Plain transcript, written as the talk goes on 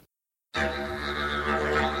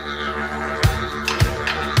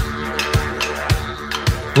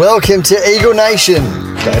Welcome to Eaglenation.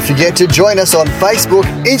 Don't forget to join us on Facebook,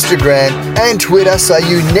 Instagram and Twitter so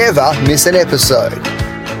you never miss an episode.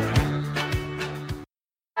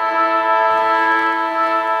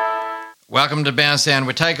 Welcome to Bouncedown.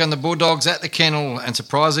 We take on the Bulldogs at the Kennel, and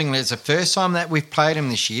surprisingly, it's the first time that we've played them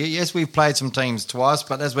this year. Yes, we've played some teams twice,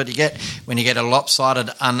 but that's what you get when you get a lopsided,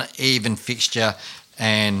 uneven fixture,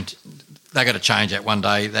 and they've got to change that one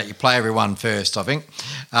day, that you play everyone first, I think.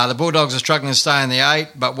 The Bulldogs are struggling to stay in the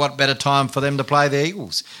 8, but what better time for them to play the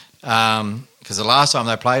Eagles? Because the last time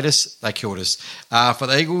they played us, they killed us. For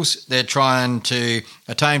the Eagles, they're trying to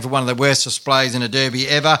attain for one of the worst displays in a derby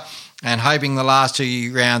ever, and hoping the last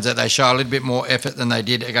 2 rounds that they show a little bit more effort than they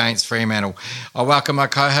did against Fremantle. I welcome my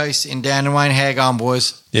co-hosts in Dan and Wayne. How you going,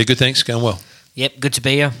 boys? Yeah, good, thanks. Going well. Yep, good to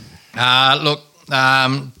be here.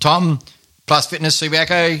 Tom, Plus Fitness,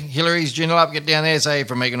 Subiaco, Hillary's Junior Up, get down there, say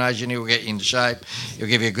from Eaglenation, he'll get you into shape. He'll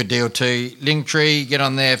give you a good deal too. Linktree, get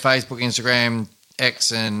on there, Facebook, Instagram,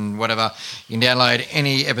 X and whatever. You can download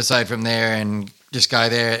any episode from there and just go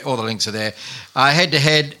there. All the links are there.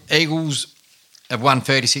 Head-to-head, Eagles have won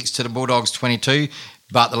 36 to the Bulldogs 22,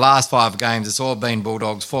 but the last 5 games, it's all been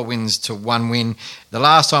Bulldogs, 4 wins to 1 win. The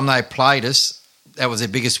last time they played us, that was their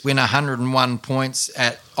biggest win, 101 points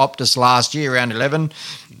at Optus last year, round 11.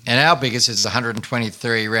 And our biggest is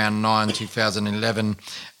 123, round 9, 2011.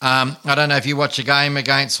 I don't know if you watched the game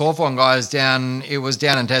against Hawthorn, guys, it was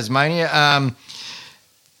down in Tasmania. I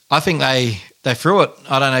think they threw it.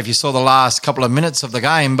 I don't know if you saw the last couple of minutes of the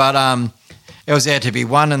game, but it was there to be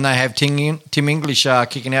won, and they have Tim English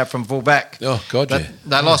kicking out from full back. Oh, God, yeah.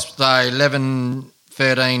 They lost 11-13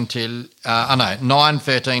 to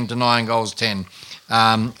 9-13 to 9 goals 10.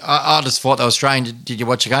 I just thought that was strange. Did you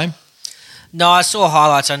watch the game? No, I saw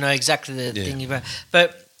highlights. I know exactly the thing about.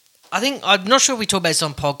 But I think, I'm not sure we talked about this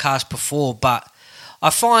on podcast before, but I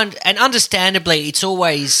find, and understandably, it's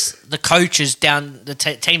always the coaches down, the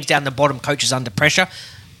teams down the bottom, coaches under pressure.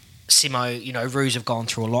 Simo, Roos have gone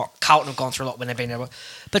through a lot. Carlton have gone through a lot when they've been able.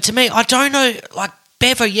 But to me, I don't know, like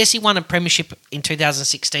Bevo, yes, he won a premiership in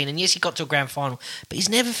 2016, and yes, he got to a grand final, but he's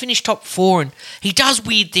never finished top 4, and he does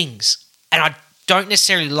weird things, and I don't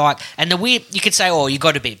necessarily like, and the weird, you could say, oh, you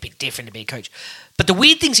got to be a bit different to be a coach, but the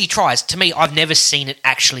weird things he tries, to me, I've never seen it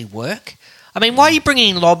actually work. I mean, why are you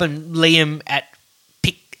bringing in Lob and Liam at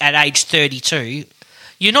age 32?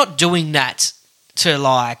 You're not doing that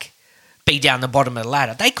to be down the bottom of the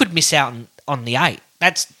ladder. They could miss out on the 8.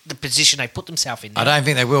 That's the position they put themselves in. I don't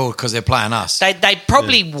think they will because they're playing us. They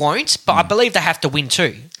probably won't, but I believe they have to win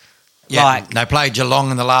too. Yeah, they played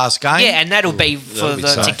Geelong in the last game. Yeah, and that'll be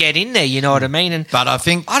to get in there, you know what I mean? But I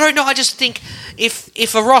don't know, I just think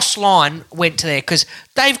if a Ross Lyon went to there, because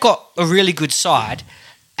they've got a really good side,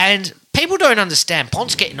 and people don't understand,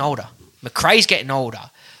 Pont's getting older, McRae's getting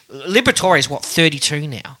older, Liberatore's 32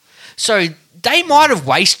 now. So they might have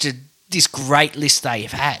wasted this great list they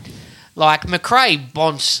have had. Like McRae,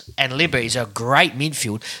 Bonds and Libba is a great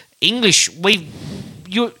midfield. English,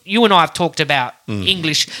 you and I have talked about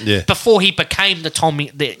English before he became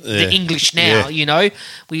the English now,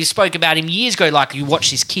 We spoke about him years ago, like, you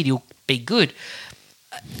watch this kid, he'll be good.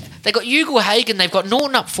 They've got Ugle-Hagan, they've got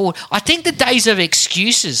Norton up forward. I think the days of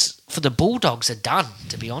excuses for the Bulldogs are done,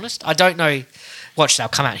 to be honest. I don't know. Watch, they'll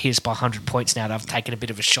come out here by 100 points now. They've taken a bit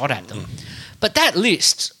of a shot at them. But that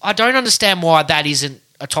list, I don't understand why that isn't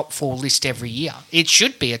a top 4 list every year. It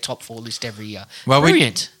should be a top 4 list every year. Well,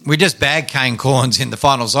 brilliant. We just bagged Kane Corns in the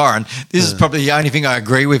final siren. This is probably the only thing I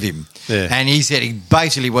agree with him. Yeah. And he said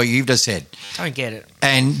basically what you've just said. Don't get it.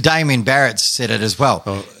 And Damien Barrett said it as well.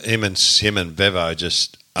 Well, him and Bevo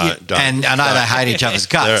just don't. And I know they hate each other's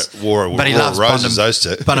guts. But he loves roses, those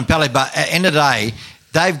two. Bontempelli, but at the end of the day,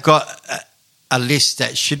 they've got a list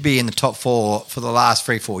that should be in the top 4 for the last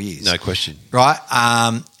 3-4 years. No question. Right?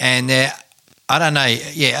 And they're, I don't know,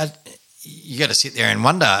 you got to sit there and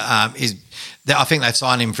wonder, I think they've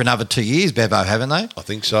signed him for another 2 years, Bevo, haven't they? I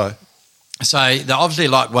think so. So they obviously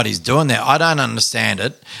like what he's doing there. I don't understand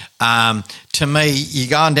it. To me, you're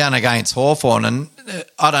going down against Hawthorn, and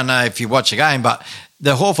I don't know if you watch the game, but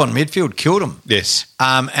the Hawthorn midfield killed them. Yes.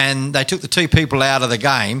 And they took the 2 people out of the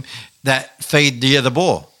game that feed the other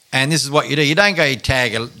ball. And this is what you do. You don't go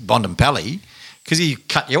tag Bontempelli because he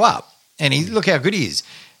cut you up. And look how good he is.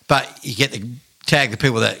 But you get to tag the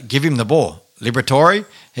people that give him the ball. Liberatore,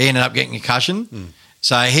 he ended up getting concussion.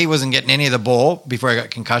 So he wasn't getting any of the ball before he got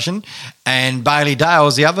concussion. And Bailey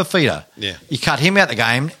Dale's the other feeder. Yeah. You cut him out the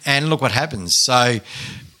game and look what happens. So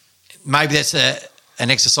maybe that's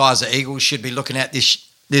an exercise that Eagles should be looking at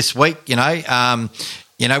this week,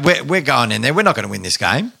 We're going in there. We're not going to win this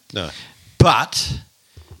game. No. But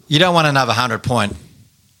you don't want another 100-point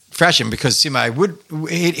thrashing because Simo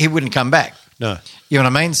he wouldn't come back. No. You know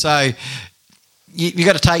what I mean? So you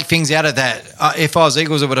got to take things out of that. If I was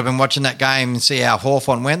Eagles, I would have been watching that game and see how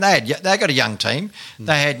Hawthorn went. They got a young team.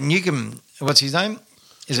 They had Newcomb. What's his name?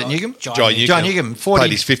 Is it Newcomb? John Newcomb.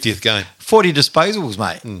 Played his 50th game. 40 disposals,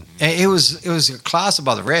 mate. It was a class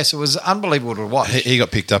above the rest. It was unbelievable to watch. He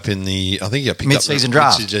got picked up in mid-season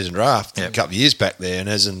draft. Mid-season draft a couple of years back there, and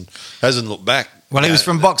hasn't looked back. Well, he was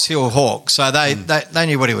from Box Hill Hawks, so they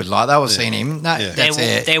knew what he would like. They were seeing him. No,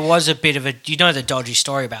 there was a bit of a... You know the dodgy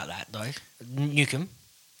story about that, though? Newcomb?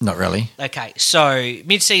 Not really. Okay, so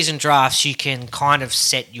mid-season drafts, you can kind of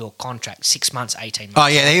set your contract 6 months, 18 months. Oh,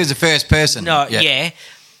 yeah, he was the first person. No, yeah.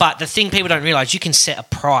 But the thing people don't realise, you can set a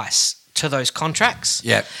price to those contracts.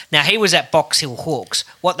 Yeah. Now, he was at Box Hill Hawks.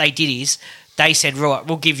 What they did is they said, right,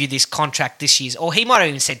 we'll give you this contract this year. Or he might have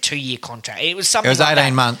even said 2-year contract. It was something like that.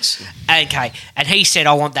 18 months. Okay. And he said,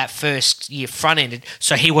 I want that first year front-ended.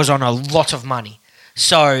 So he was on a lot of money.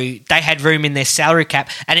 So they had room in their salary cap,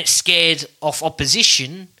 and it scared off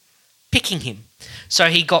opposition picking him. So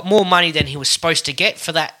he got more money than he was supposed to get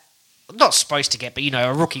for that. Not supposed to get, but,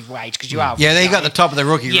 a rookie wage, because you are. Yeah, they got the top of the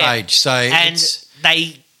rookie wage. So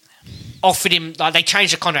they offered him, like, they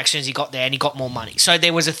changed the contract as soon as he got there, and he got more money. So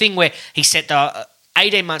there was a thing where he set the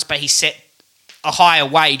 18 months, but he set a higher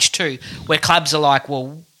wage too, where clubs are like,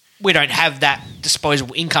 well, we don't have that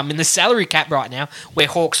disposable income in the salary cap right now, where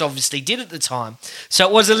Hawks obviously did at the time. So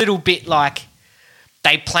it was a little bit like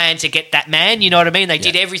they planned to get that man, you know what I mean? They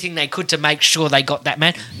did everything they could to make sure they got that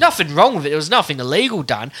man. Nothing wrong with it. There was nothing illegal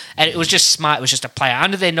done. And it was just smart. It was just a player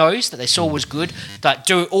under their nose that they saw was good. But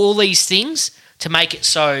do all these things to make it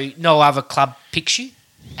so no other club picks you.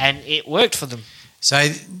 And it worked for them. So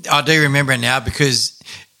I do remember it now because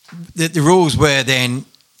the rules were then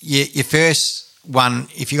your first one,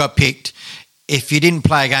 if you got picked, if you didn't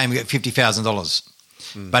play a game, you got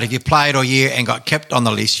 $50,000. But if you played all year and got kept on the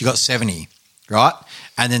list, you got 70, right?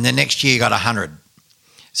 And then the next year you got 100.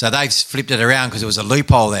 So they've flipped it around because there was a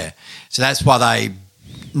loophole there. So that's why they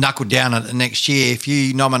knuckled down at the next year. If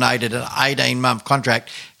you nominated an 18-month contract,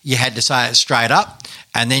 you had to say it straight up,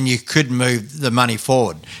 and then you could move the money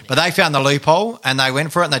forward. But they found the loophole, and they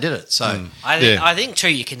went for it, and they did it. So I think too,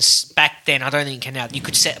 you can back then. I don't think you can now. You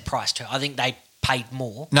could set a price too. I think they paid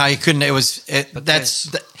more. No, you couldn't. It was they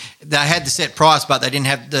had the set price, but they didn't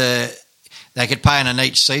have the. They could pay in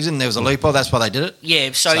each season. There was a loophole. That's why they did it.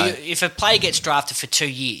 Yeah. So if a player gets drafted for 2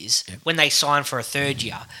 years, when they sign for a third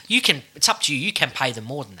year, you can. It's up to you. You can pay them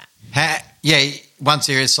more than that. Once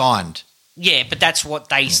they're signed. Yeah, but that's what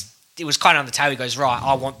they. It was kind of on the table. He goes, right,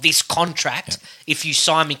 I want this contract if you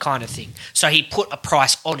sign me, kind of thing. So he put a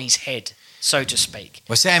price on his head, so to speak.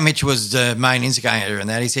 Well, Sam Mitchell was the main instigator in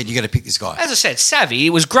that. He said, you got to pick this guy. As I said, savvy.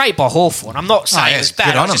 It was great by Hawthorn. I'm not saying it was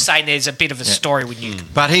bad. I was just saying there's a bit of a story with Newcomb.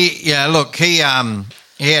 But he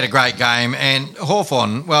had a great game. And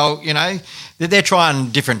Hawthorn, well, they're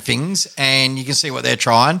trying different things, and you can see what they're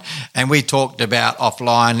trying. And we talked about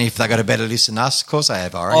offline if they got a better list than us. Of course they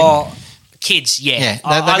have, I reckon. Kids, yeah. They've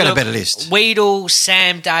got a better list. Weedle,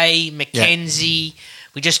 Sam Day, Mackenzie.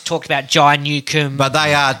 We just talked about Jai Newcomb. But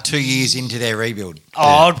they are 2 years into their rebuild.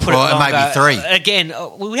 I'd put it longer. Maybe 3. Again,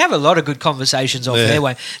 we have a lot of good conversations off their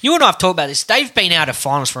way. You and I have talked about this. They've been out of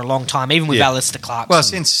finals for a long time, even with Alistair Clarkson. Well,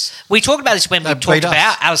 since... We talked about this when we talked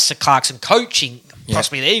about Alistair Clarkson coaching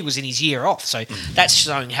possibly the Eagles in his year off. So that's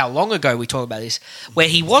showing how long ago we talked about this, where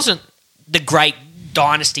he wasn't the great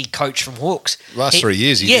dynasty coach from Hawks. Last 3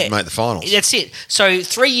 years he didn't make the finals. That's it. So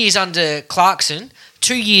 3 years under Clarkson,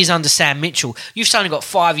 2 years under Sam Mitchell, you've suddenly got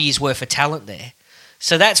 5 years worth of talent there.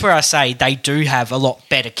 So that's where I say they do have a lot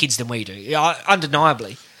better kids than we do,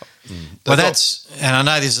 undeniably. Well, and I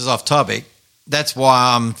know this is off topic, that's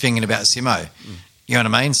why I'm thinking about Simo. You know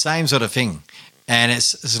what I mean? Same sort of thing. And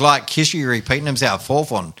it's like history repeating himself.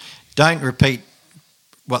 Hawthorn. Don't repeat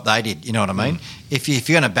what they did, you know what I mean? If you're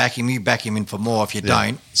going to back him, you back him in for more. If you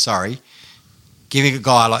don't, sorry. Give a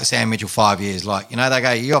guy like Sam Mitchell 5 years. They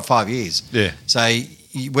go, you got 5 years. Yeah. So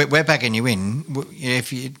we're backing you in.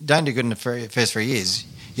 If you don't do good in the first 3 years,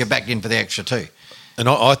 you're backed in for the extra 2. And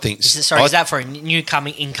I think... Is that for a new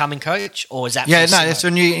incoming coach, or is that for it's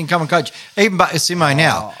a new incoming coach. Even but Simo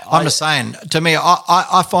now, I'm just saying, to me,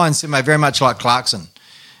 I find Simo very much like Clarkson.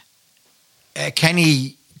 Can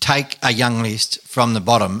he take a young list from the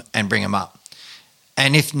bottom and bring them up?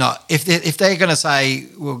 And if not, if they're going to say,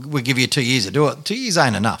 we'll give you 2 years to do it, 2 years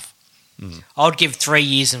ain't enough. I'd give 3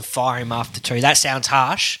 years and fire him after 2. That sounds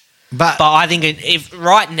harsh. But I think if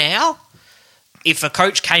right now, if a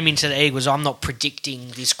coach came into the Eagles, I'm not predicting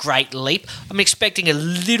this great leap. I'm expecting a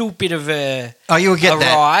little bit of a you'll get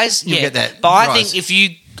that rise. You'll get that but I rise.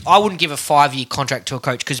 think I wouldn't give a 5-year contract to a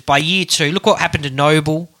coach because by year 2, look what happened to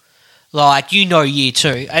Noble. Like, year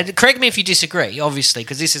 2. And correct me if you disagree, obviously,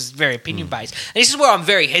 because this is very opinion-based. And this is where I'm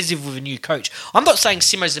very hesitant with a new coach. I'm not saying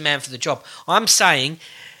Simo's the man for the job. I'm saying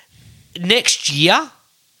next year,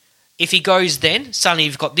 if he goes then, suddenly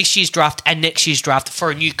you've got this year's draft and next year's draft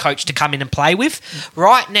for a new coach to come in and play with.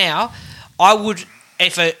 Right now, I would,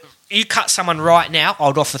 you cut someone right now, I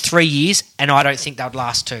would offer 3 years, and I don't think they would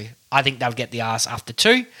last 2. I think they'll get the arse after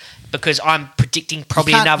 2 because I'm predicting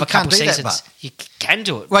probably another couple of seasons. You can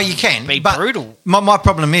do it. Well, you can. Be but brutal. My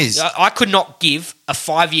problem is... I could not give a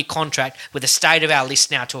 5-year contract with the state of our list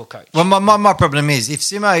now to a coach. Well, my problem is if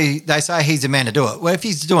Simo, they say he's the man to do it, well, if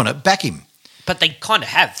he's doing it, back him. But they kind of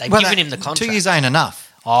have. They've given him the contract. 2 years ain't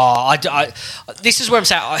enough. This is where I'm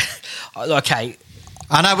saying, okay.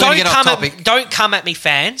 I know we're going to get off topic. Don't come at me,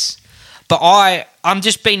 fans. But I'm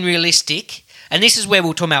just being realistic. And this is where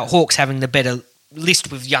we're talking about Hawks having the better list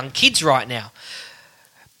with young kids right now.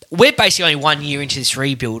 We're basically only 1 year into this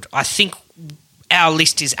rebuild. I think our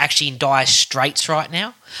list is actually in dire straits right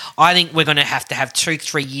now. I think we're going to have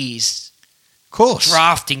 2-3 years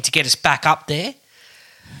drafting to get us back up there.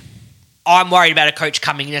 I'm worried about a coach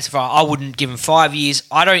coming in. I wouldn't give him 5 years.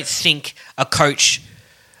 I don't think a coach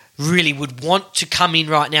really would want to come in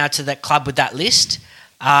right now to that club with that list.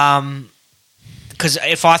 Because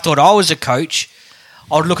if I thought I was a coach,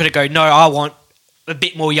 I would look at it and go, no, I want a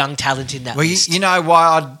bit more young talent in that list. You know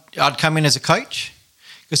why I'd come in as a coach?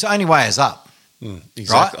 Because the only way is up.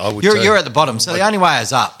 Exactly. Right? You're at the bottom, so the only way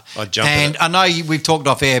is up. I'd jump and I know we've talked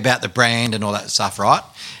off air about the brand and all that stuff, right?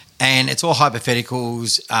 And it's all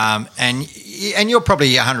hypotheticals, and you're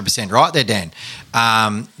probably 100% right there, Dan,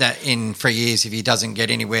 that in 3 years, if he doesn't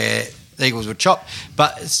get anywhere, the Eagles would chop.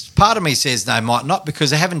 But part of me says they might not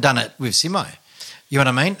because they haven't done it with Simo. You know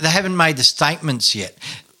what I mean? They haven't made the statements yet.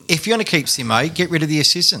 If you're going to keep Simo, get rid of the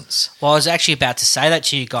assistants. Well, I was actually about to say that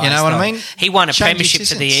to you guys. You know what I mean? He won a Change premiership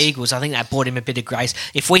for the Eagles. I think that brought him a bit of grace.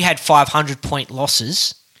 If we had 500-point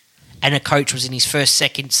losses and a coach was in his his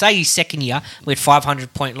second year, we had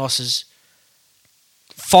 500-point losses.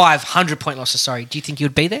 500-point losses, sorry. Do you think he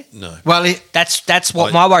would be there? No. Well, that's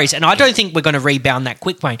what my worry is. And I don't think we're going to rebound that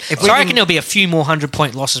quick, Wayne. I reckon there'll be a few more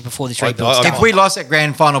 100-point losses before this rebuild. If we lost that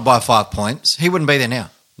grand final by 5 points, he wouldn't be there now.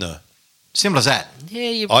 No. Simple as that. Yeah,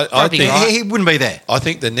 you're I think right. He wouldn't be there. I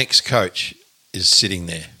think the next coach is sitting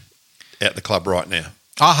there at the club right now.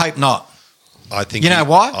 I hope not. I think. You know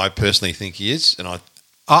why? I personally think he is, and I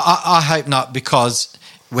hope not because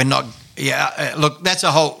we're not. Yeah, look, that's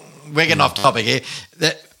a whole. We're getting off topic here.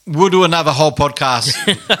 We'll do another whole podcast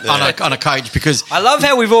on a coach because I love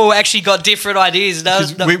how we've all actually got different ideas.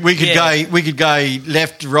 We could go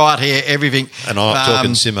left, right here, everything. And I'm not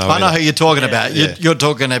talking Simo. I know who you're talking about. Yeah. You're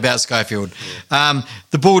talking about Schofield. Yeah.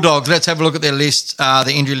 The Bulldogs. Let's have a look at their list.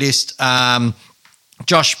 The injury list.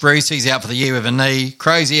 Josh Bruce, he's out for the year with a knee.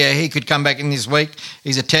 Crozier, he could come back in this week.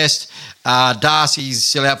 He's a test. Darcy's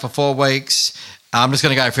still out for 4 weeks. I'm just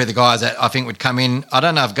going to go through the guys that I think would come in. I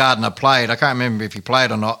don't know if Gardner played. I can't remember if he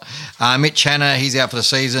played or not. Mitch Hanna, he's out for the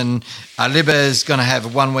season. Libba's going to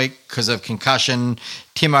have 1 week because of concussion.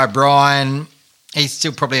 Tim O'Brien, he's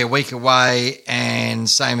still probably a week away. And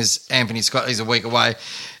same as Anthony Scott, he's a week away.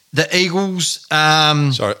 The Eagles...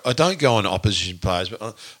 Sorry, I don't go on opposition players,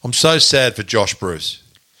 but I'm so sad for Josh Bruce.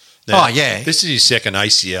 Now, this is his second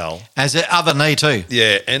ACL. As the other knee too.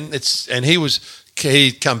 Yeah, and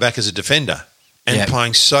he'd come back as a defender. And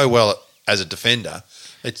playing so well as a defender,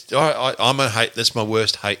 I'm a hate. That's my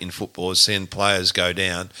worst hate in football is seeing players go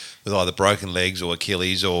down with either broken legs or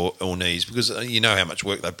Achilles or knees because you know how much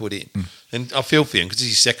work they put in. And I feel for him because he's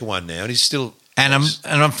his second one now, and he's still. And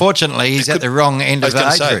unfortunately, he's at the wrong end of the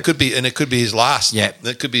age group. It could be his last. Yeah,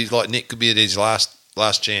 it could be like Nick. Could be his last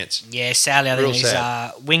chance. Yeah, sadly, I think he's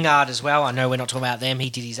Wingard as well. I know we're not talking about them. He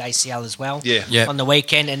did his ACL as well on the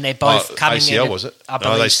weekend, and they're both coming ACL, in. was it? I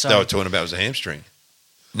believe so. They were talking about it was a hamstring.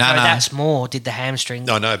 No, that's more. Did the hamstring?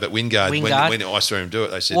 No, but Wingard. When I saw him do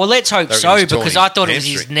it, they said. Well, let's hope so because I thought it was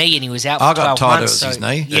his knee and he was out for 12 months. I got told it was his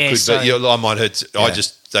knee. Yeah, I might have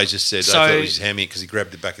heard. They just said I thought it was his hammy because he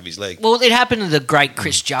grabbed the back of his leg. Well, it happened to the great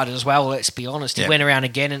Chris Judd as well. Let's be honest. He went around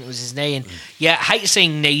again and it was his knee. And I hate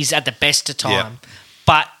seeing knees at the best of time,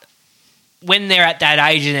 but when they're at that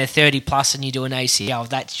age and they're 30 plus and you do an ACL,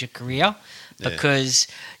 that's your career. Because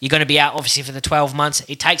you're going to be out obviously for the 12 months.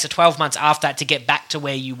 It takes 12 months after that to get back to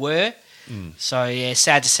where you were. So,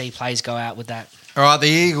 sad to see players go out with that. All right, the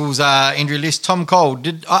Eagles injury list. Tom Cole,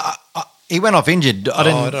 he went off injured. I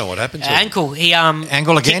don't know what happened to him. Ankle. He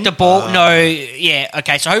Ankle again? kicked the ball. No, yeah,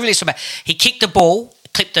 okay. So hopefully it's about. He kicked the ball,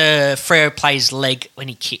 clipped the Freo player's leg when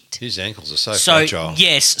he kicked. His ankles are so fragile.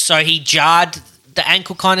 Yes, so he jarred the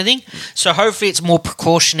ankle kind of thing. So hopefully it's more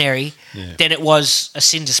precautionary than it was a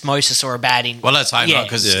syndesmosis or a bad injury. Well, let's hope not,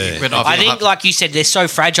 because I think, like you said, they're so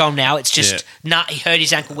fragile now. It's just he hurt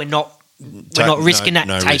his ankle. We're not risking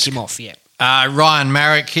that. Take him off. Yeah. Ryan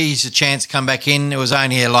Marrick, he's a chance to come back in. It was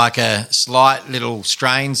only like a slight little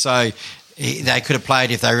strain, so they could have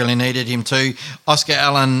played if they really needed him to. Oscar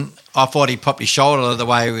Allen, I thought he popped his shoulder the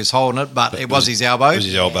way he was holding it, but it was his elbow. It was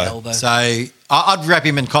his elbow. So I'd wrap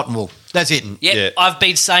him in cotton wool. That's it. Yeah, I've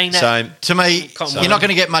been saying that. Same. To me, you're not going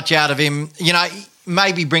to get much out of him. You know,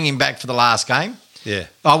 maybe bring him back for the last game. Yeah.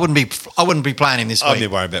 I wouldn't be playing him this week. I'd be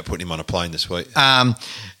worried about putting him on a plane this week.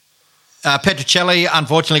 Petrocelli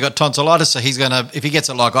unfortunately got tonsillitis, so he's going to, if he gets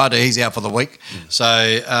it like I do, he's out for the week. So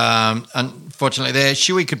unfortunately there.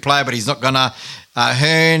 Shuey could play, but he's not going to.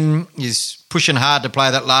 Hearn is pushing hard to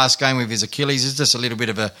play that last game with his Achilles. There's just a little bit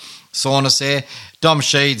of a soreness there. Dom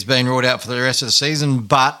Sheed's been ruled out for the rest of the season,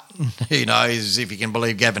 but who knows, if you can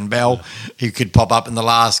believe Gavin Bell, he could pop up in the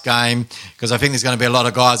last game, because I think there's going to be a lot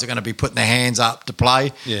of guys that are going to be putting their hands up to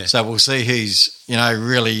play. Yeah. So we'll see who's,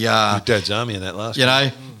 really... Dad's Army in that last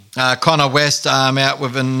game. Connor West out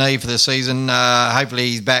with a knee for the season. Hopefully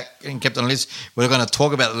he's back and kept on the list. We're going to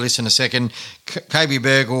talk about the list in a second. Kobe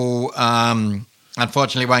Bergel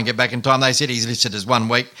unfortunately won't get back in time. They said he's listed as 1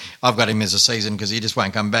 week. I've got him as a season because he just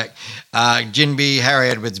won't come back. Jinby, Harry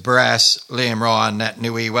Edwards, Barras, Liam Ryan, Nat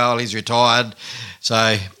Nui. Well, he's retired. So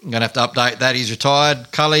I'm going to have to update that. He's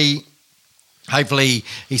retired. Cully, hopefully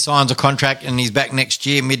he signs a contract and he's back next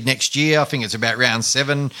year, mid-next year. I think it's about round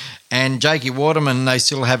 7. And Jakey Waterman, they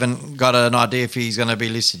still haven't got an idea if he's going to be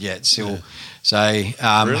listed yet still. Yeah. So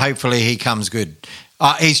really? Hopefully he comes good.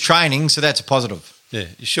 He's training, so that's a positive. Yeah,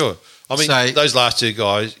 sure. I mean, those last 2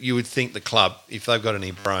 guys, you would think the club, if they've got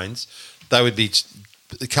any brains, they would be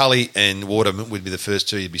 – Cully and Waterman would be the first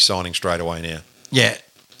 2 you'd be signing straight away now. Yeah.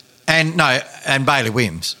 And Bailey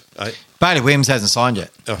Williams. Bailey Williams hasn't signed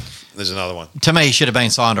yet. Oh, there's another one. To me, he should have been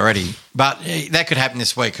signed already. But that could happen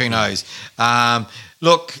this week. Who knows?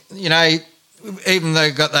 Look, even though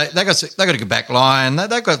they've got a good back line,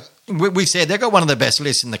 we said they've got one of the best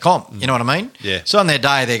lists in the comp. You know what I mean? Yeah. So on their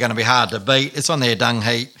day, they're going to be hard to beat. It's on their dung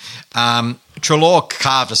heap. Treloar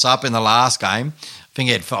carved us up in the last game. I think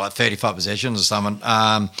he had 35 possessions or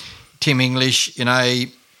something. Tim English,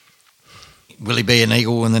 will he be an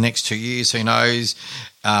Eagle in the next 2 years? Who knows?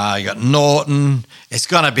 You got Norton. It's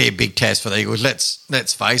going to be a big test for the Eagles.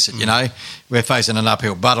 Let's face it. We're facing an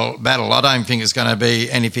uphill battle. I don't think it's going to be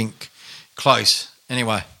anything close.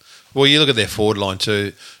 Anyway. Well, you look at their forward line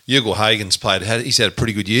too. Ugal Hagen's he's had a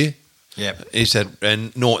pretty good year. Yeah.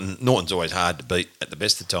 And Norton's always hard to beat at the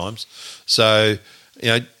best of times. So,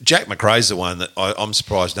 Jack McRae's the one that I'm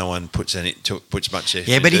surprised no one puts much effort.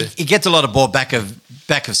 Yeah, but he gets a lot of ball back of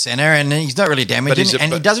centre, and he's not really damaging,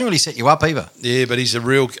 and he doesn't really set you up either. Yeah, but he's a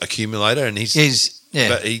real accumulator, and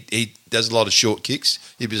but he does a lot of short kicks.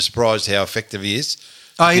 You'd be surprised how effective he is.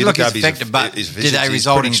 Oh, he's effective, but do they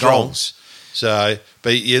result in goals? So,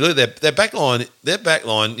 but you look at their back line,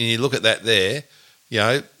 and you look at that there,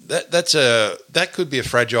 that could be a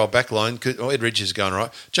fragile back line. Ed Ridge is going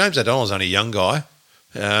right. James O'Donnell's only a young guy.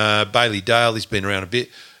 Bailey Dale, he's been around a bit.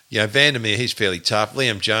 Vandermeer, he's fairly tough.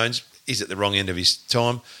 Liam Jones, he's at the wrong end of his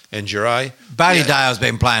time. And Giray. Bailey Dale's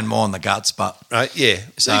been playing more on the guts, but... yeah.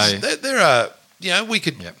 So there are, we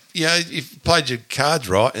could, if you played your cards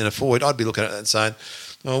right in a forward, I'd be looking at that and saying,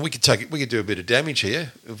 we could do a bit of damage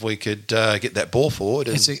here if we could get that ball forward.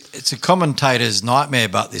 And it's a commentator's nightmare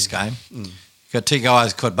about this game. You've got 2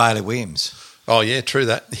 guys called Bailey Williams. Oh, yeah, true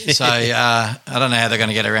that. So I don't know how they're going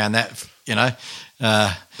to get around that, do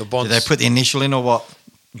they put the initial in or what?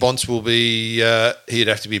 Bonce will be, he'd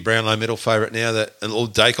have to be Brownlow medal favourite now, and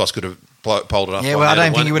Dacos could have polled it up. Yeah, well, I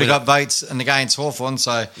don't think he would have got votes against Hawthorn,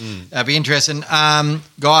 so that'd be interesting.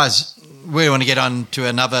 Guys, we want to get on to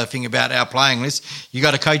another thing about our playing list. You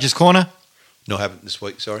got a coach's corner? No, I haven't this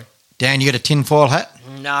week, sorry. Dan, you got a tinfoil hat?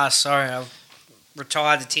 Nah, sorry, I've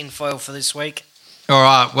retired the tinfoil for this week. All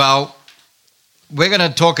right, well, we're going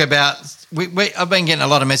to talk about... I've been getting a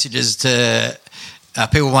lot of messages to...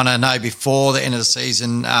 people want to know before the end of the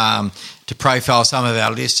season to profile some of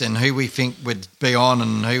our lists and who we think would be on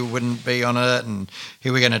and who wouldn't be on it and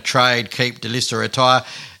who we're going to trade, keep, delist or retire.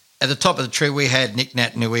 At the top of the tree, we had Nick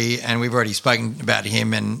Nat Nui, and we've already spoken about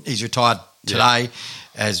him, and he's retired today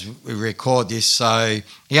as we record this. So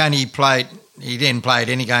he didn't play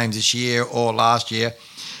any games this year or last year.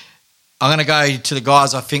 I'm going to go to the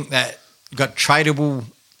guys I think that got tradable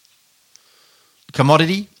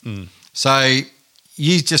commodity. So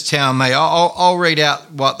you just tell me. I'll read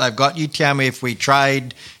out what they've got. You tell me if we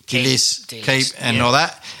trade, delist, keep, and all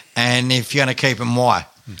that. And if you're going to keep them, why?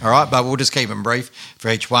 All right, but we'll just keep them brief for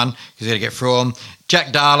each one because we've got to get through them.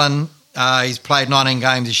 Jack Darlin, he's played 19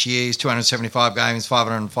 games this year. He's 275 games,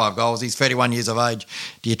 505 goals. He's 31 years of age.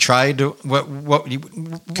 Do you trade?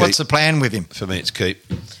 What's the plan with him? For me, it's keep.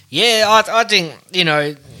 Yeah, I think,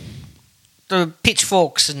 the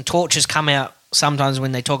pitchforks and torches come out sometimes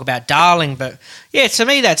when they talk about Darling, but yeah, to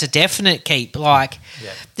me that's a definite keep.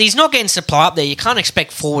 He's not getting supply up there. You can't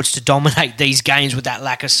expect forwards to dominate these games with that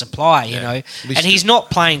lack of supply, you know. And he's not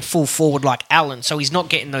playing full forward like Allen, so he's not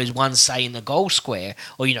getting those ones, say, in the goal square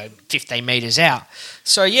or 15 metres out.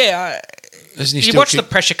 So yeah, you watch the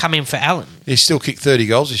pressure come in for Allen. He's still kicked 30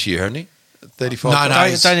 goals this year, hasn't he? 35. No, I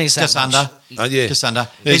don't think it's just much. under. Just under.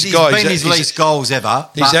 He's been his least goals ever.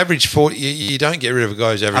 He's averaged 40. You don't get rid of a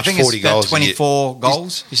guy who's averaged 40 goals. 24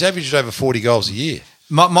 goals. He's averaged over 40 goals a year.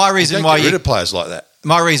 My reason why you get rid of players like that.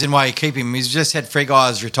 My reason why you keep him is just had 3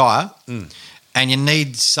 guys retire, and you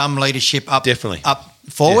need some leadership up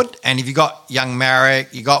forward. Yeah. And if you got young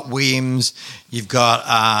Marek, you got Williams, you've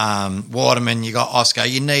got Waterman, you got Oscar,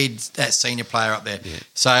 you need that senior player up there. Yeah.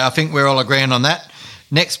 So I think we're all agreeing on that.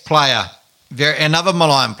 Next player. Another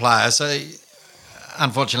Malone player. So,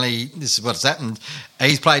 unfortunately, this is what's happened.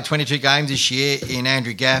 He's played 22 games this year in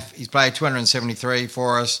Andrew Gaff. He's played 273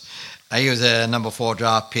 for us. He was a number 4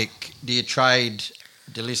 draft pick. Do you trade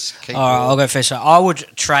Delis? All right, I'll go first. So I would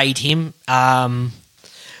trade him.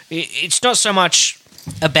 It's not so much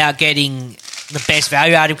about getting the best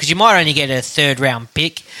value out of him because you might only get a 3rd round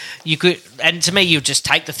pick. You could, and to me, you just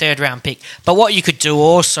take the 3rd round pick. But what you could do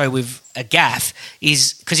also with a Gaff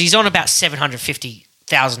is because he's on about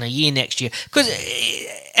 750,000 a year next year.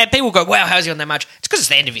 And people go, "Wow, how's he on that much?" It's because it's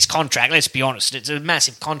the end of his contract. Let's be honest; it's a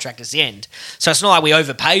massive contract at the end. So it's not like we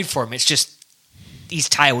overpaid for him. It's just he's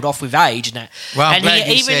tailed off with age and that. Well, and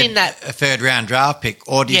even in that a 3rd round draft pick,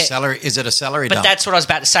 or do you salary? Is it a salary dump? But that's what I was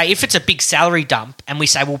about to say. If it's a big salary dump, and we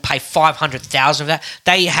say we'll pay 500,000 of that,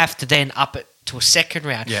 they have to then up it to a 2nd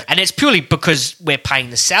round. Yeah. And it's purely because we're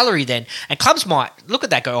paying the salary then. And clubs might look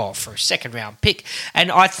at that and go, for a 2nd round pick.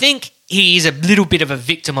 And I think he is a little bit of a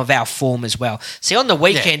victim of our form as well. See, on the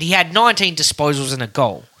weekend, he had 19 disposals and a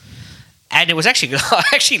goal. And it was actually, I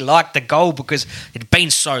actually liked the goal because it had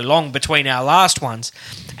been so long between our last ones.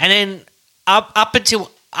 And then up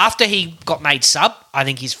until after he got made sub, I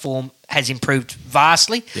think his form has improved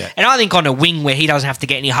vastly. Yeah. And I think on a wing where he doesn't have to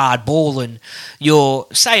get any hard ball and you're,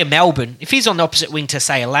 say, a Melbourne, if he's on the opposite wing to,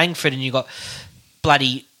 say, a Langford and you got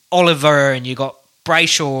bloody Oliver and you got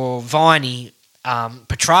Brayshaw, Viney,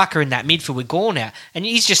 Petrarca in that midfield with Gore now, and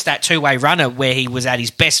he's just that 2-way runner where he was at his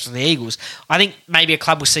best for the Eagles. I think maybe a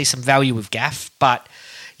club will see some value with Gaff, but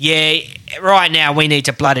yeah, right now we need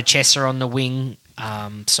to blood a Chesser on the wing. I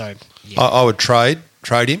would trade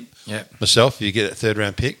him myself. If you get a 3rd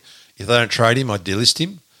round pick, if they don't trade him, I'd delist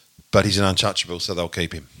him, but he's an untouchable, so they'll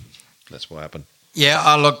keep him. That's what happened.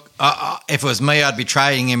 Yeah, if it was me, I'd be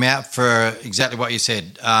trading him out for exactly what you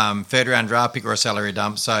said, 3rd round draft pick or a salary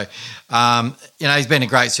dump. So, he's been a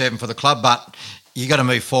great servant for the club, but you got to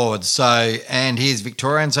move forward. So, and he's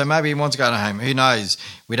Victorian, so maybe he wants to go home. Who knows?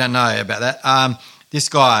 We don't know about that. This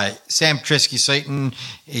guy, Sam Tresky-Seaton,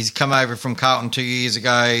 he's come over from Carlton 2 years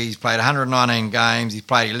ago. He's played 119 games. He's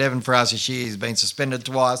played 11 for us this year. He's been suspended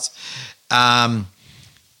twice.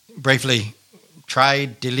 Briefly,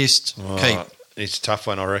 trade, delist, keep. It's a tough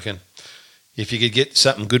one, I reckon. If you could get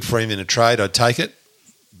something good for him in a trade, I'd take it,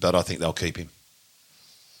 but I think they'll keep him.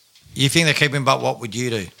 You think they keep him, but what would you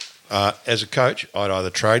do? As a coach, I'd either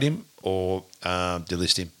trade him or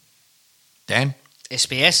delist him. Dan?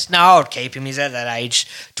 SBS? No, I would keep him. He's at that age,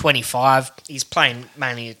 25. He's playing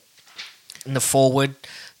mainly in the forward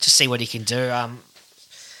to see what he can do.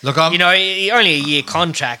 Look, only a year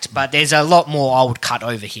contract, but there's a lot more I would cut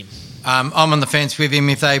over him. I'm on the fence with him.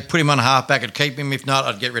 If they put him on a halfback, I'd keep him. If not,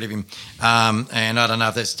 I'd get rid of him. And I don't know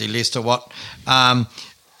if that's delist or what.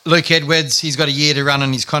 Luke Edwards, he's got a year to run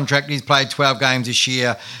on his contract. He's played 12 games this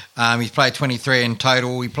year. He's played 23 in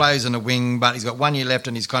total. He plays on the wing, but he's got 1 year left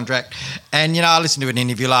on his contract. And, I listened to an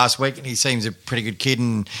interview last week, and he seems a pretty good kid,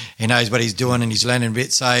 and he knows what he's doing, and he's learning a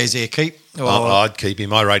bit. So is he a keep? I'd keep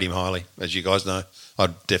him. I rate him highly, as you guys know.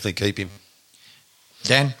 I'd definitely keep him.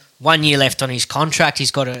 Dan? 1 year left on his contract.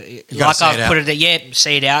 He's got to, like I've put it there,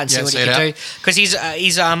 see it out and see what he can do. Because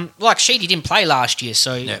he's like Sheedy didn't play last year,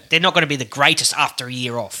 so they're not going to be the greatest after a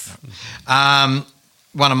year off.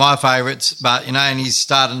 one of my favourites, but, and he's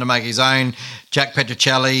starting to make his own. Jack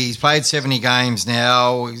Petrocelli, he's played 70 games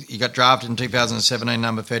now. He got drafted in 2017,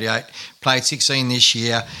 number 38, played 16 this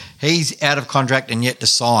year. He's out of contract and yet to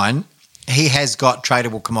sign. He has got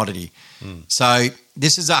tradable commodity. So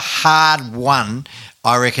this is a hard one.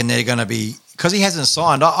 I reckon they're going to be, because he hasn't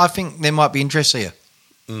signed, I think there might be interest here.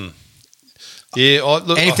 Yeah,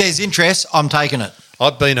 and if there's interest, I'm taking it.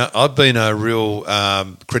 I've been a real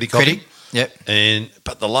critic of him. Yep.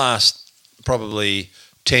 But the last probably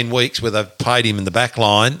 10 weeks where they've played him in the back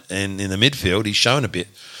line and in the midfield, he's shown a bit.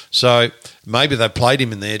 So maybe they played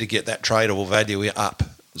him in there to get that tradable value up.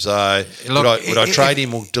 So look, would I trade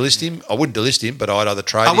him or delist him? I wouldn't delist him, but I'd either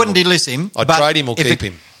trade him. I wouldn't delist him. I'd trade him or keep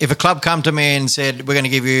him. If a club come to me and said, we're going to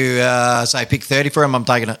give you, say, pick 30 for him, I'm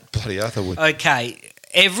taking it. Bloody oath I would. Okay.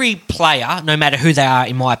 Every player, no matter who they are,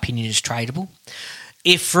 in my opinion, is tradable.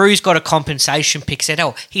 If Fru's got a compensation pick, said,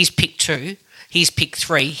 he's pick 2, he's pick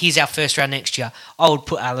 3, he's our first round next year, I would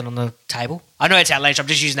put Allen on the table. I know it's outlandish, I'm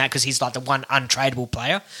just using that because he's like the one untradeable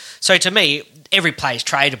player. So to me, every player is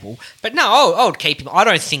tradable. But no, I would keep him. I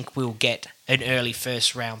don't think we'll get an early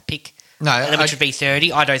first round pick. No, which would be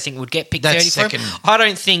 30. I don't think we'd get pick 30 second, for him. I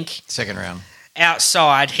don't think second round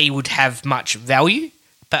outside he would have much value.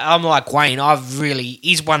 But I'm like Wayne.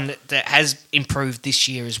 He's one that has improved this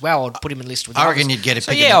year as well. I'd put him in the list with. I reckon you'd get a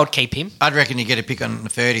pick. Yeah, I'd keep him. I'd reckon you'd get a pick on the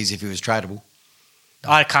 30s if he was tradable.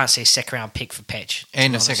 I can't see a second round pick for Petch.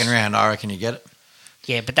 In the second round, I reckon you get it.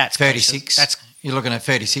 Yeah, but that's 36. You're looking at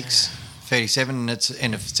 36, 37. It's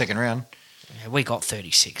in the second round. Yeah, we got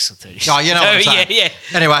 36 or 37. Oh, you know what I'm saying. Yeah.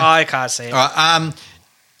 Anyway, I can't see it. All right,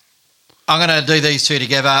 I'm going to do these two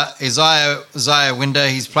together. Isaiah Winder,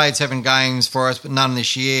 he's played 7 games for us, but none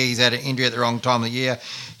this year. He's had an injury at the wrong time of the year.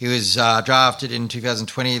 He was drafted in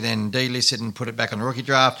 2020, then delisted and put it back on the rookie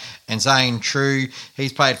draft. And Zane True,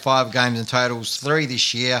 he's played 5 games in totals, 3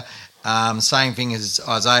 this year. Same thing as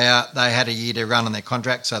Isaiah. They had a year to run on their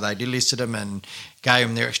contract, so they delisted him and gave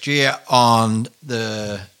him their extra year on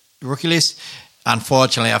the rookie list.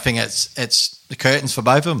 Unfortunately, I think it's the curtains for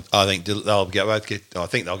both of them. I think they'll get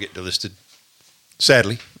delisted.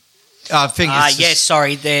 Sadly, I think.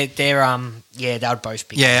 Sorry, they're they would both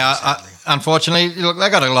be. Yeah, unfortunately, look, they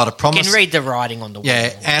got a lot of promise. You can read the writing on the wall.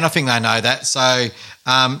 Yeah, and I think they know that. So,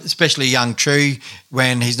 especially young True,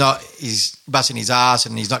 when he's busting his ass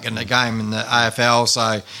and he's not getting a game in the AFL.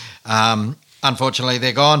 So, unfortunately,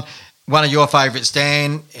 they're gone. One of your favourites,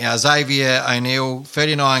 Dan, Xavier O'Neill,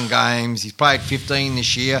 39 games. He's played 15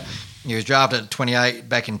 this year. He was drafted at 28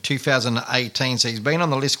 back in 2018, so he's been on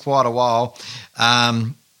the list quite a while.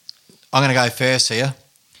 I'm going to go first here.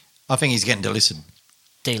 I think he's getting delisted.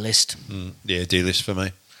 Delist. Yeah, delist for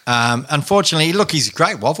me. Unfortunately, look, he's a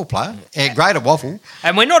great waffle player. Yeah, great at waffle.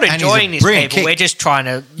 And we're not enjoying this, people. Kick. We're just trying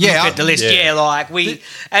to look at the list. Yeah,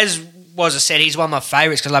 as was said, he's one of my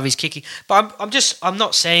favourites because I love his kicking. But I'm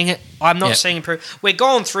not seeing it. I'm not seeing improve. We're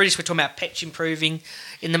going through this. We're talking about Petch improving.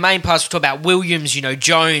 In the main parts, we talk about Williams,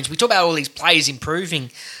 Jones. We talk about all these players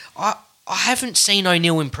improving. I haven't seen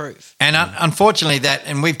O'Neill improve. And unfortunately,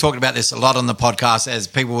 and we've talked about this a lot on the podcast as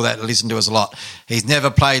people that listen to us a lot, he's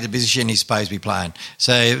never played the position he's supposed to be playing.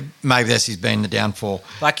 So maybe that's been the downfall.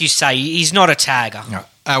 Like you say, he's not a tagger.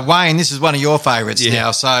 Wayne, this is one of your favourites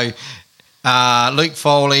now. So Luke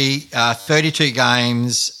Foley, 32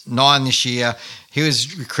 games, 9 this year. He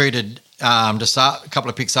was recruited to start a couple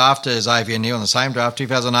of picks after Xavier O'Neill in the same draft,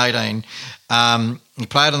 2018. He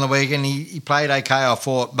played on the weekend. He played okay, I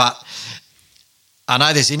thought, but I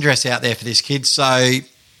know there's interest out there for this kid, so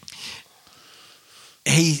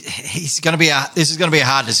he's going to be this is going to be a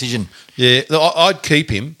hard decision. Yeah, I'd keep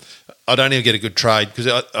him. I'd only get a good trade because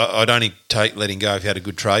I'd only let him go if you had a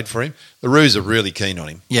good trade for him. The Roos are really keen on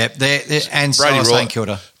him. Yeah, and St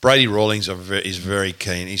Kilda. Brady Rawlings is very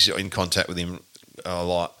keen. He's in contact with him a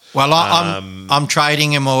lot. Well, I'm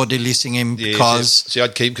trading him or delisting him because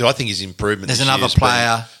I'd keep him because I think his improvement. There's another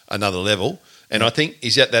player, another level, and I think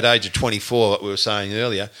he's at that age of 24. Like we were saying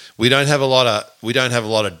earlier, we don't have a lot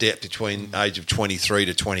of depth between age of 23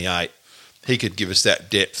 to 28. He could give us that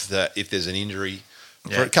depth that if there's an injury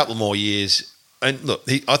for a couple more years. And look,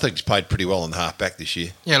 I think he's played pretty well on the halfback this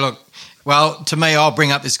year. Yeah, look. Well, to me, I'll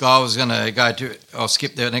bring up this guy. I was going to go to. I'll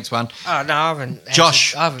skip the next one. Oh no, I haven't.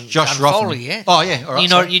 Josh Rothman. Yeah. Oh yeah. All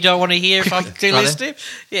right. You don't want to hear if I delist him?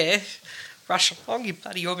 Yeah. Rush along, you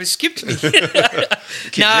bloody almost skipped me.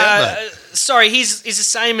 No, sorry. He's the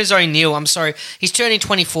same as O'Neill. I'm sorry. He's turning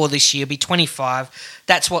 24 this year. Be 25.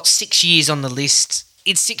 That's 6 years on the list.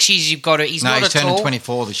 It's 6 years you've got it. He's turning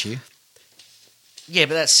 24 this year. Yeah,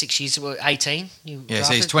 but that's 6 years. 18.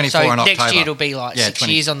 So he's 24 in October. Next year it'll be 6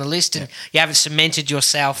 years on the list, and you haven't cemented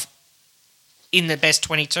yourself in the best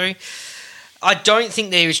 22. I don't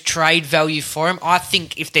think there is trade value for him. I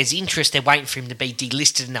think if there's interest, they're waiting for him to be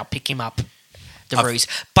delisted and they'll pick him up. The Roos.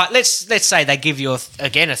 But let's say they give you a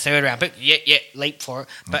third round pick. Yeah, leap for it.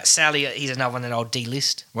 But Sally, he's another one that I'll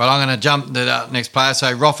delist. Well, I'm going to jump to the next player.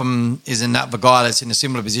 So Rotham is another guy that's in a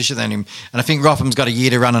similar position than him, and I think Rotham's got a year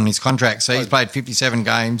to run on his contract. So he's played 57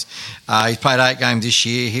 games. He's played 8 games this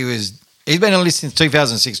year. He's been on the list since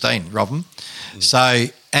 2016. Rotham. So,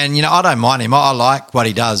 and I don't mind him. I like what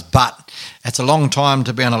he does, but it's a long time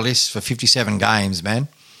to be on a list for 57 games, man.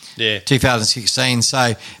 Yeah, 2016.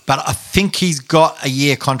 So, but I think he's got a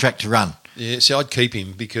year contract to run. Yeah, see, I'd keep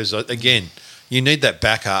him because again, you need that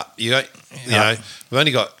backup. You know, we've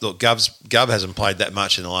only got Gov hasn't played that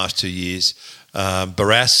much in the last 2 years.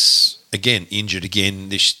 Barras again injured again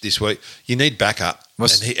this week. You need backup,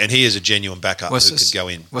 and he is a genuine backup who can go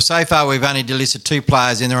in. Well, so far we've only delisted 2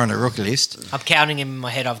 players in there on the rookie list. I'm counting him in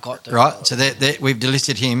my head. I've got them. Right. So we've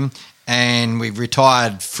delisted him, and we've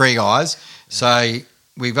retired 3 guys. So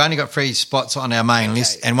we've only got 3 spots on our main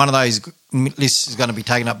list, and one of those lists is going to be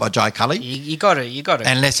taken up by Jai Cully. You got to.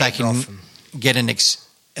 Unless they can get an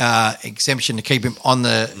exemption to keep him on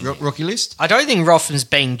the rookie list. I don't think Rotham's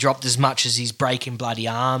being dropped as much as he's breaking bloody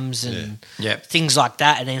arms and things like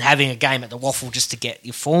that, and then having a game at the Waffle just to get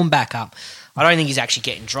your form back up. I don't think he's actually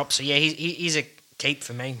getting dropped. So, yeah, he's a keep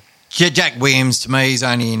for me. Jack Williams, to me, he's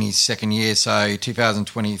only in his second year, so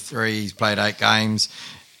 2023, he's played 8 games.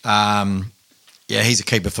 Yeah, he's a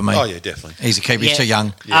keeper for me. Oh, yeah, definitely. He's a keeper. He's too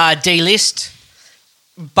young. D-list,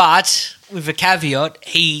 but with a caveat,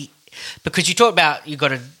 because you talk about you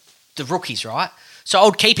got the rookies, right? So I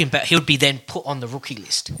would keep him, but he would be then put on the rookie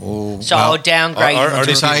list. So I would downgrade him.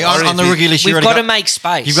 On the rookie list, we've got to make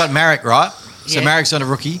space. You've got Marek, right? So Marek's on a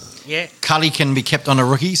rookie. Yeah. Cully can be kept on a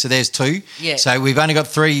rookie, so there's 2. Yeah. So we've only got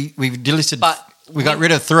 3. We've delisted. But we got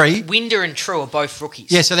rid of 3. Winder and True are both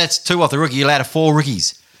rookies. Yeah, so that's 2 off the rookie. You're allowed 4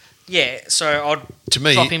 rookies. Yeah, so I'd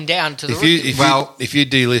drop him down to the rookie. If you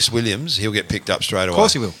delist Williams, he'll get picked up straight away. Of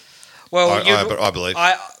course he will. Well, I believe.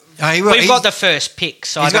 We've got the first pick,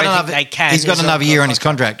 so I don't think they can. He's got another year on his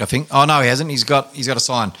contract, I think. Oh, no, he hasn't. He's got to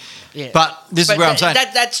sign. Yeah. But this is where I'm saying.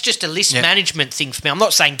 That's just a list management thing for me. I'm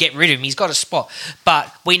not saying get rid of him. He's got a spot. But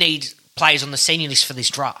we need players on the senior list for this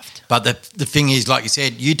draft. But the thing is, like you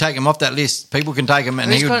said, you take him off that list, people can take him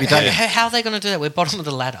and he would be taken. How are they going to do that? We're bottom of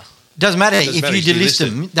the ladder. Doesn't matter. If you delist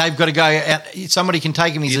him, they've got to go out. Somebody can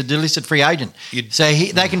take him. He's a delisted free agent. So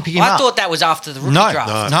they can pick him up. I thought that was after the rookie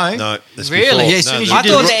draft. No. Really? Yeah, I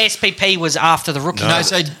thought the SPP was after the rookie draft.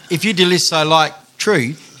 So if you delist, so like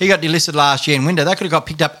True, he got delisted last year in Winter. They could have got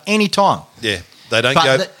picked up any time. Yeah. They don't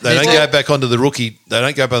go back onto the rookie. They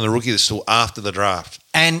don't go back on the rookie list until after the draft.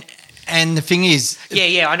 And the thing is...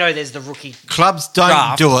 Yeah, I know there's the rookie clubs don't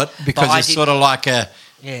draft, do it because it's sort of like a...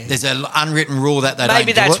 Yeah. There's an unwritten rule that they don't do it.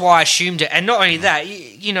 Maybe that's why I assumed it. And not only that,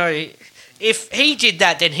 if he did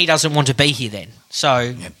that, then he doesn't want to be here then.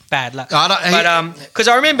 So, bad luck. Because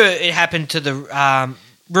I remember it happened to the...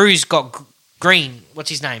 Roos got Green.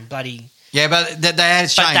 What's his name? Bloody... Yeah, but they had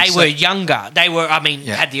changed. But they were younger. They were,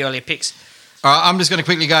 had the earlier picks. All right, I'm just going to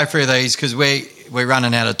quickly go through these because we're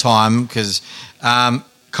running out of time because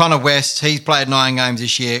Connor West, he's played 9 games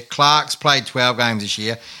this year. Clark's played 12 games this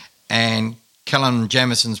year. And Kellen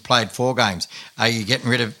Jamison's played 4 games. Are you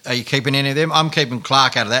keeping any of them? I'm keeping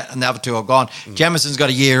Clark out of that, and the other 2 are gone. Jamison's got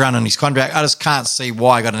a year run on his contract. I just can't see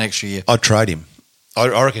why he got an extra year. I'd trade him. I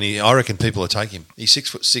reckon people will take him. He's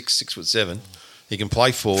 6'6", 6'7". He can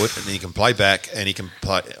play forward, and then he can play back, and he can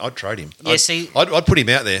play. I'd trade him. Yeah, I'd put him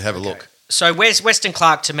out there. Have a look. So Weston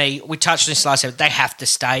Clark, to me, we touched on this last episode, they have to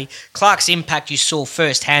stay. Clark's impact you saw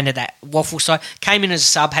firsthand at that Waffle side. Came in as a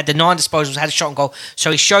sub, had the 9 disposals, had a shot on goal,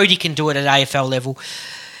 so he showed he can do it at AFL level.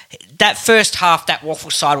 That first half, that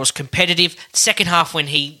Waffle side was competitive. Second half, when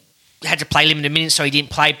he had to play limited minutes, so he didn't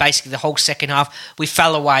play basically the whole second half, we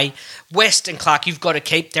fell away. West and Clark, you've got to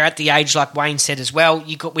keep. They're at the age, like Wayne said as well.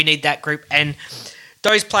 We need that group. And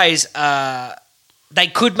those players... they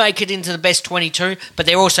could make it into the best 22, but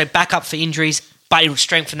they're also back up for injuries, but it would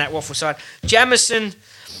strengthen that Waffle side. Jamison,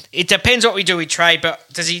 it depends what we do with trade, but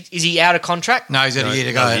is he out of contract? No, he's got a year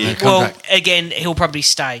to go. Well, again, he'll probably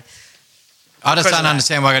stay. I just don't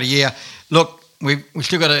understand why I got a year. Look, we've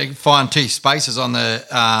still got to find 2 spaces on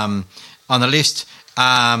the list.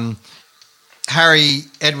 Harry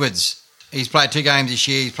Edwards, he's played 2 games this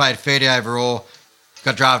year. He's played 30 overall.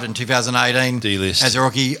 Got drafted in 2018 delist as a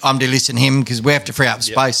rookie. I'm delisting him because we have to free up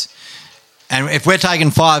space. And if we're taking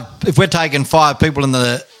 5 people in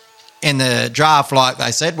the draft like they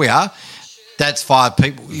said we are, that's 5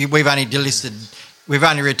 people. We've only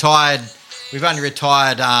retired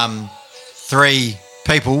 3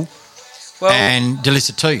 people and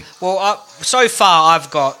Delissa 2. Well, so far I've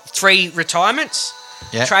got 3 retirements.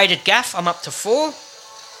 Yeah. Traded Gaff, I'm up to 4.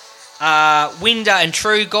 Winder and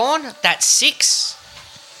True gone, that's 6.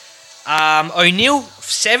 O'Neill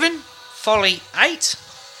 7. Foley 8.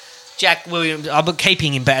 Jack Williams, I'm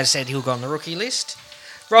keeping him, but as I said, he'll go on the rookie list.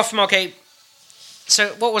 Rotham, I'll keep. So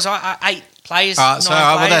what was I? 8 players. 9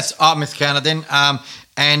 well, players. I miscounted then.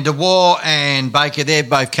 And DeWar and Baker, they're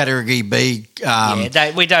both Category B.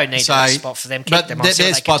 We don't need a spot for them. Keep But them on,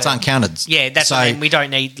 their spots uncounted. Yeah, that's what I mean. We don't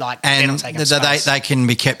need, they're not taking space. They can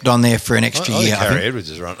be kept on there for an extra year. Harry Edwards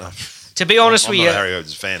is right. To be honest with you, I'm not a Harry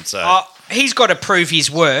Edwards fan, so... he's got to prove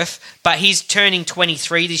his worth, but he's turning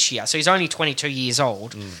 23 this year, so he's only 22 years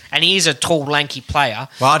old, and he is a tall, lanky player.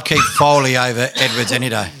 Well, I'd keep Foley over Edwards any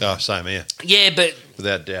day. Oh, same here. Yeah, but...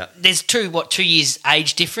 Without doubt. There's 2 years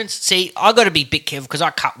age difference. See, I got to be a bit careful because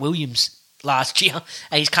I cut Williams last year,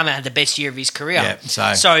 and he's come out of the best year of his career.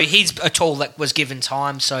 Yeah, so he's a tall that was given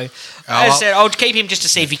time. So, as I said, I'll keep him just to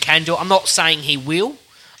see if he can do it. I'm not saying he will.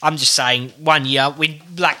 I'm just saying 1 year with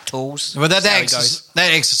black tools. Well, that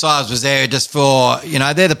exercise was there just for,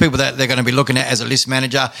 they're the people that they're going to be looking at as a list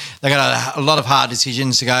manager. They've got a lot of hard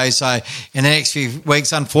decisions to go. So in the next few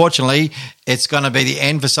weeks, unfortunately, it's going to be the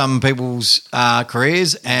end for some people's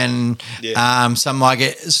careers, and some might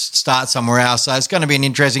start somewhere else. So it's going to be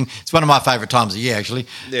it's one of my favourite times of the year, actually.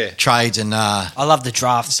 Yeah. Trades and... I love the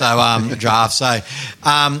draft. So, draft. So,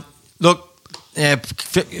 look, a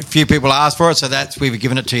few people asked for it, so we've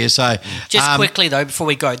given it to you. So, just quickly though, before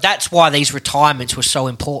we go, that's why these retirements were so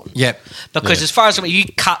important. Yep. Because as far as you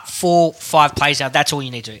cut 4-5 players out, that's all you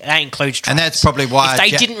need to do. That includes trades. And that's probably why if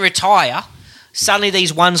they didn't retire, suddenly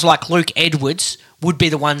these ones like Luke Edwards would be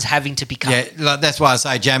the ones having to be cut. Yeah, that's why I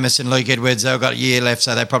say Jamison, Luke Edwards, they've got a year left,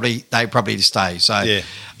 so they probably stay. So,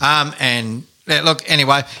 look,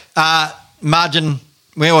 anyway, margin.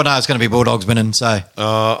 We all know it's going to be Bulldogs winning. So,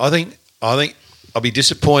 I think I'll be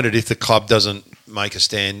disappointed if the club doesn't make a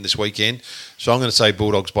stand this weekend. So I'm going to say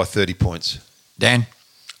Bulldogs by 30 points. Dan?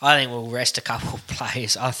 I think we'll rest a couple of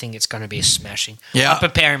players. I think it's going to be a smashing. Yeah. I'm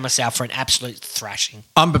preparing myself for an absolute thrashing.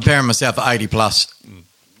 I'm preparing myself for 80 plus.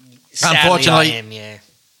 Sadly, I am, yeah.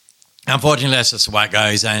 Unfortunately, that's just the way it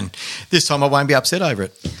goes, and this time I won't be upset over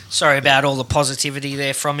it. Sorry about all the positivity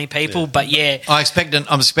there from me, people, but yeah. I'm expecting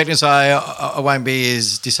to say I won't be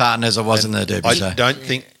as disheartened as I was in the derby. I don't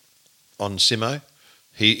think on Simo,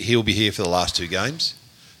 he'll be here for the last 2 games.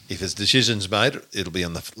 If his decision's made, it'll be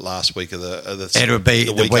on the last week of the It would be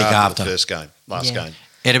the week after the first game, last game.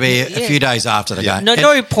 It'll be a few days after the game.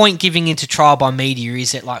 No point giving into trial by media,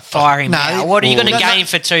 is it? Like firing him out. What are you going to gain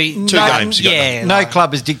for 2 games? No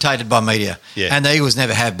club is dictated by media, and the Eagles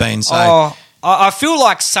never have been. So I feel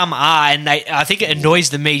like some are, and I think it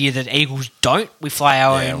annoys the media that Eagles don't. We fly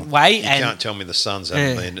our own way. You can't tell me the Suns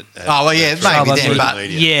haven't been. Maybe then, but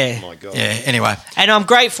oh my God. Anyway, and I'm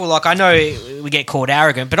grateful. Like, I know we get called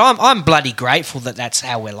arrogant, but I'm bloody grateful that that's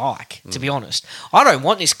how we're like. To be honest, I don't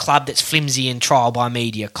want this club that's flimsy and trial by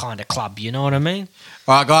media kind of club. You know what I mean?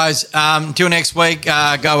 All right, guys. Until next week,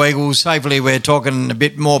 go Eagles. Hopefully, we're talking a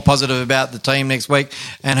bit more positive about the team next week.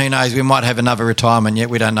 And who knows, we might have another retirement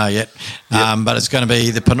yet. We don't know yet. But it's going to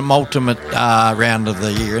be the penultimate round of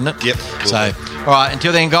the year, isn't it? Yep. So, all right.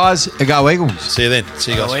 Until then, guys, go Eagles. See you then.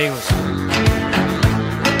 See you guys. Go Eagles.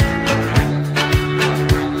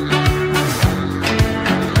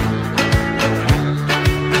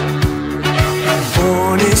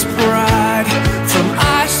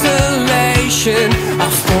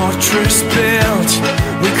 Our fortress built,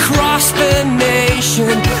 we crossed the nation.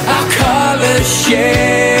 Our colors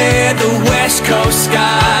share the west coast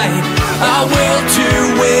sky. Our will to